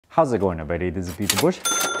How's it going, everybody? This is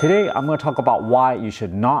BeatTheBush. Today, I'm going to talk about why you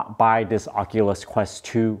should not buy this Oculus Quest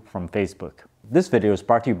 2 from Facebook. This video is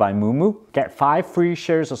brought to you by Moomoo. Get 5 free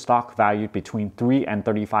shares of stock valued between $300 and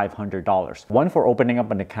 $3,500. One for opening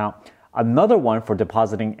up an account, another one for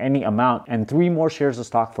depositing any amount, and 3 more shares of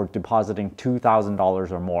stock for depositing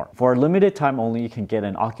 $2,000 or more. For a limited time only, you can get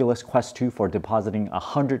an Oculus Quest 2 for depositing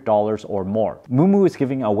 $100 or more. Moomoo is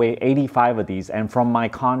giving away 85 of these, and from my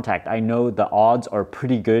contact, I know the odds are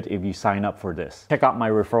pretty good if you sign up for this. Check out my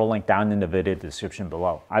referral link down in the video description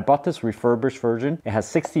below. I bought this refurbished version. It has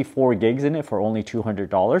 64 gigs in it for only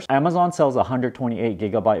 $200. Amazon sells a 128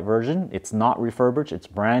 gigabyte version. It's not refurbished, it's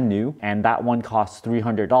brand new, and that one costs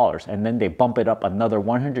 $300. And then they bump it up another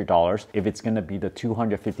 $100 if it's going to be the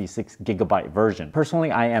 256 gigabyte version. Personally,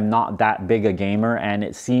 I am not that big a gamer, and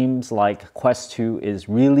it seems like Quest 2 is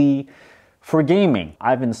really for gaming.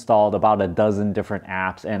 I've installed about a dozen different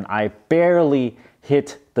apps and I barely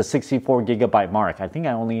hit the 64 gigabyte mark. I think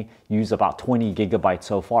I only use about 20 gigabytes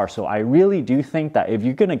so far. So I really do think that if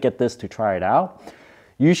you're going to get this to try it out,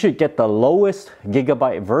 you should get the lowest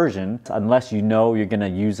gigabyte version unless you know you're gonna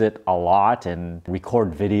use it a lot and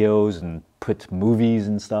record videos and put movies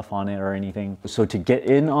and stuff on it or anything. So to get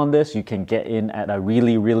in on this, you can get in at a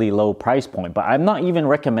really low price point, but I'm not even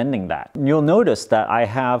recommending that. You'll notice that I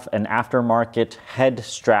have an aftermarket head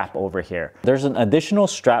strap over here. There's an additional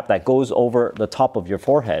strap that goes over the top of your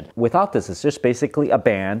forehead. Without this, it's just basically a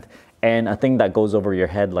band and a thing that goes over your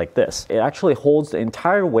head like this. It actually holds the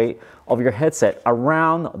entire weight of your headset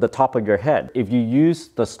around the top of your head. If you use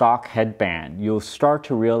the stock headband, you'll start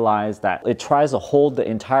to realize that it tries to hold the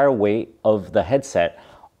entire weight of the headset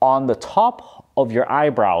on the top of your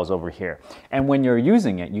eyebrows over here. And when you're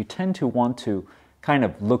using it, you tend to want to kind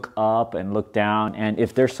of look up and look down. And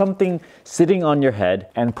if there's something sitting on your head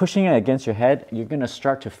and pushing it against your head, you're gonna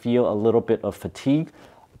start to feel a little bit of fatigue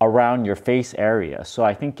around your face area. So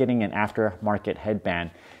I think getting an aftermarket headband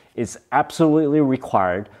is absolutely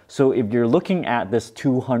required. So if you're looking at this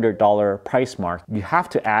 $200 price mark, you have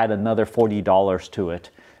to add another $40 to it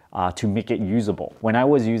to make it usable. When I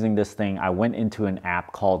was using this thing, I went into an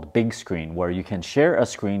app called Big Screen where you can share a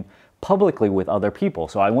screen publicly with other people.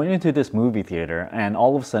 So I went into this movie theater and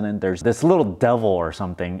all of a sudden there's this little devil or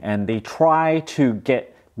something, and they try to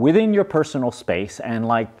get within your personal space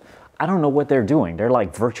and I don't know what they're doing. They're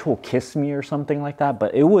like virtual kiss me or something like that,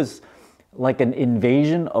 but it was like an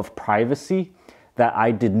invasion of privacy that I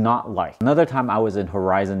did not like. Another time I was in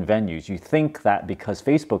Horizon venues, you think that because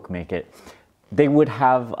Facebook make it, they would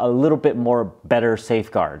have a little bit more better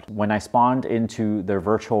safeguard. When I spawned into their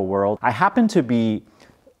virtual world, I happened to be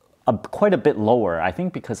quite a bit lower, I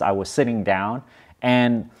think because I was sitting down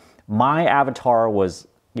and my avatar was,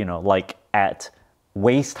 like at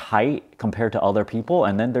waist height compared to other people,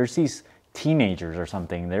 and then there's these teenagers or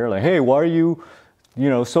something. They're like, hey, why are you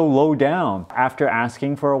so low down? After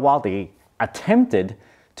asking for a while, they attempted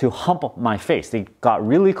to hump my face. They got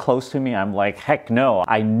really close to me. I'm like, heck no.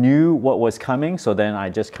 I knew what was coming, so then I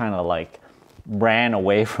just kind of ran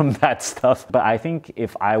away from that stuff. But I think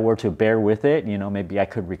if I were to bear with it, maybe I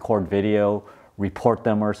could record video, report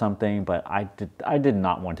them or something, but I did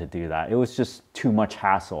not want to do that. It was just too much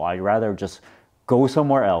hassle. I'd rather just go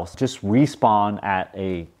somewhere else, just respawn at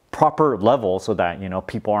a proper level so that,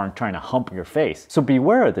 people aren't trying to hump your face. So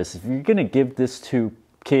beware of this. If you're gonna give this to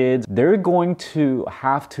kids, they're going to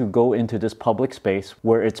have to go into this public space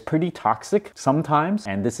where it's pretty toxic sometimes.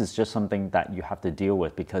 And this is just something that you have to deal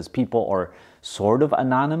with because people are sort of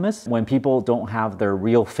anonymous. When people don't have their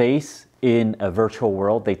real face in a virtual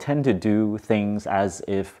world, they tend to do things as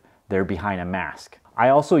if they're behind a mask. I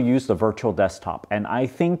also use the virtual desktop, and I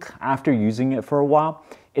think after using it for a while,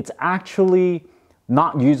 it's actually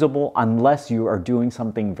not usable unless you are doing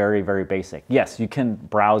something very basic. Yes, you can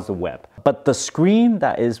browse the web, but the screen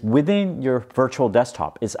that is within your virtual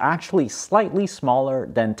desktop is actually slightly smaller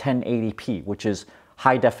than 1080p, which is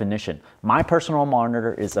high definition. My personal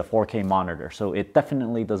monitor is a 4K monitor, so it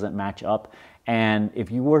definitely doesn't match up. And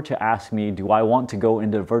if you were to ask me, do I want to go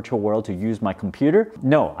into the virtual world to use my computer?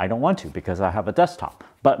 No, I don't want to because I have a desktop.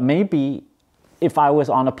 But maybe if I was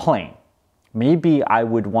on a plane, maybe I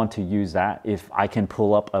would want to use that if I can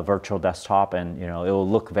pull up a virtual desktop and it will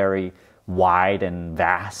look very wide and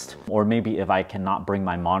vast. Or maybe if I cannot bring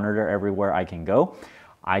my monitor everywhere I can go,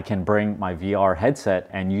 I can bring my VR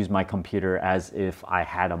headset and use my computer as if I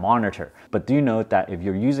had a monitor. But do note that if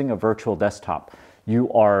you're using a virtual desktop,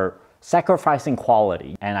 you are sacrificing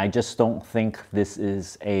quality, and I just don't think this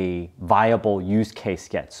is a viable use case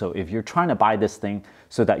yet. So if you're trying to buy this thing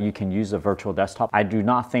so that you can use a virtual desktop, I do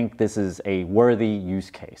not think this is a worthy use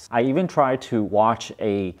case. I even tried to watch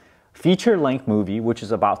a feature-length movie, which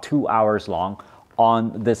is about 2 hours long,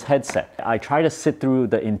 on this headset. I tried to sit through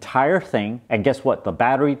the entire thing, and guess what? The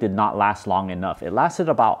battery did not last long enough. It lasted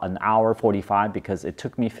about an hour 45 because it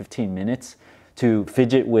took me 15 minutes to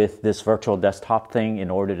fidget with this virtual desktop thing in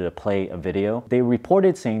order to play a video. They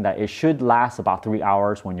reported saying that it should last about 3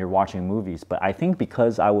 hours when you're watching movies, but I think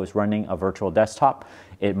because I was running a virtual desktop,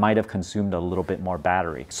 it might have consumed a little bit more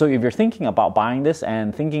battery. So if you're thinking about buying this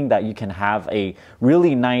and thinking that you can have a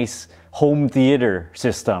really nice home theater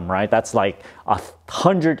system, right? That's like a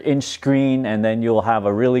 100-inch screen and then you'll have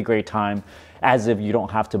a really great time as if you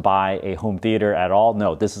don't have to buy a home theater at all.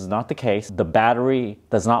 No, this is not the case. The battery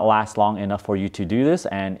does not last long enough for you to do this,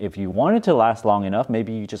 and if you want it to last long enough,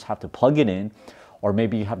 maybe you just have to plug it in, or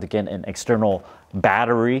maybe you have to get an external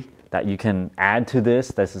battery that you can add to this.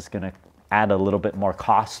 This is gonna add a little bit more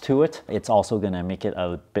cost to it. It's also gonna make it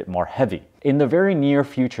a bit more heavy. In the very near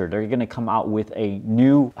future, they're gonna come out with a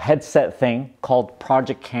new headset thing called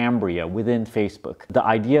Project Cambria within Facebook. The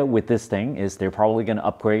idea with this thing is they're probably gonna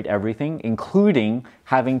upgrade everything, including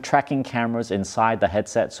having tracking cameras inside the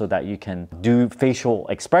headset so that you can do facial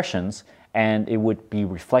expressions and it would be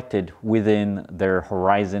reflected within their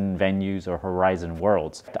Horizon venues or Horizon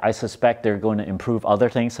worlds. I suspect they're going to improve other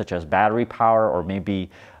things such as battery power or maybe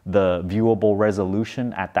the viewable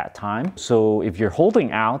resolution at that time. So if you're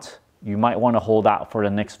holding out, you might want to hold out for the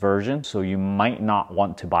next version, so you might not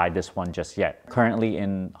want to buy this one just yet. Currently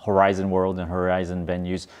in Horizon World and Horizon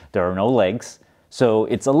venues, there are no legs, so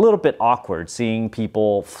it's a little bit awkward seeing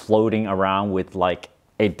people floating around with like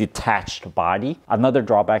a detached body. Another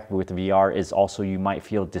drawback with VR is also you might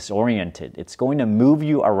feel disoriented. It's going to move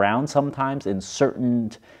you around sometimes in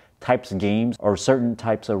certain types of games or certain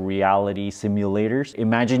types of reality simulators.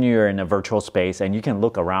 Imagine you're in a virtual space and you can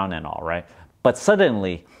look around and all, right? But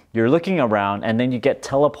suddenly you're looking around and then you get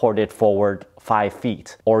teleported forward 5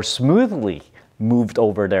 feet or smoothly moved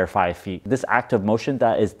over there 5 feet. This active motion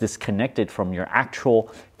that is disconnected from your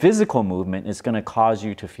actual physical movement is going to cause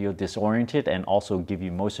you to feel disoriented and also give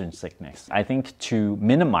you motion sickness. I think to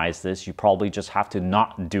minimize this, you probably just have to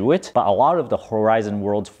not do it. But a lot of the Horizon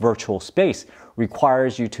World's virtual space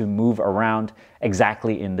requires you to move around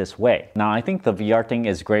exactly in this way. Now, I think the VR thing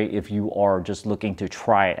is great if you are just looking to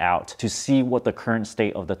try it out, to see what the current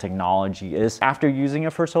state of the technology is. After using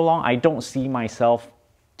it for so long, I don't see myself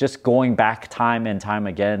just going back time and time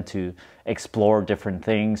again to explore different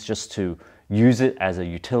things, just to use it as a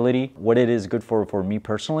utility. What it is good for me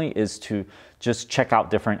personally is to just check out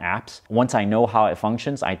different apps. Once I know how it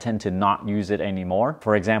functions, I tend to not use it anymore.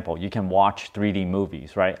 For example, you can watch 3D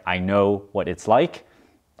movies, right? I know what it's like.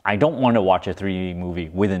 I don't want to watch a 3D movie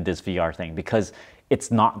within this VR thing because it's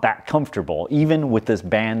not that comfortable, even with this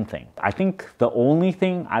band thing. I think the only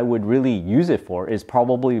thing I would really use it for is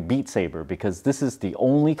probably Beat Saber, because this is the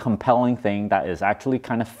only compelling thing that is actually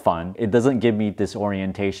kind of fun. It doesn't give me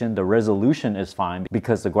disorientation. The resolution is fine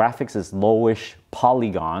because the graphics is lowish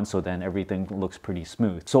polygon, so then everything looks pretty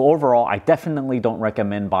smooth. So overall, I definitely don't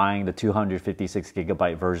recommend buying the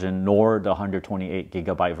 256GB version nor the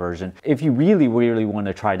 128GB version. If you really want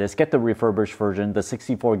to try this, get the refurbished version, the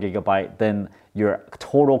 64GB, then your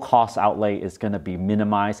total cost outlay is going to be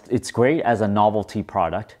minimized. It's great as a novelty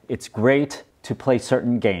product. It's great to play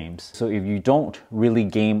certain games. So if you don't really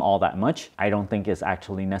game all that much, I don't think it's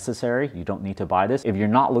actually necessary. You don't need to buy this. If you're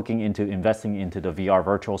not looking into investing into the VR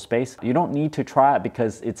virtual space, you don't need to try it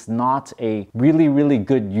because it's not a really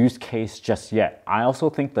good use case just yet. I also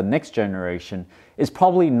think the next generation is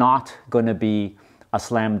probably not going to be a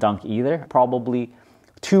slam dunk either. Probably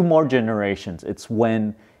 2 more generations. It's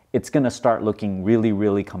when it's gonna start looking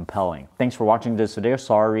really compelling. Thanks for watching this video.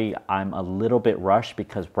 Sorry, I'm a little bit rushed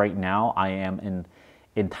because right now I am in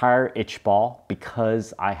entire itch ball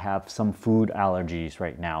because I have some food allergies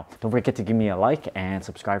right now. Don't forget to give me a like and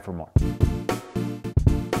subscribe for more.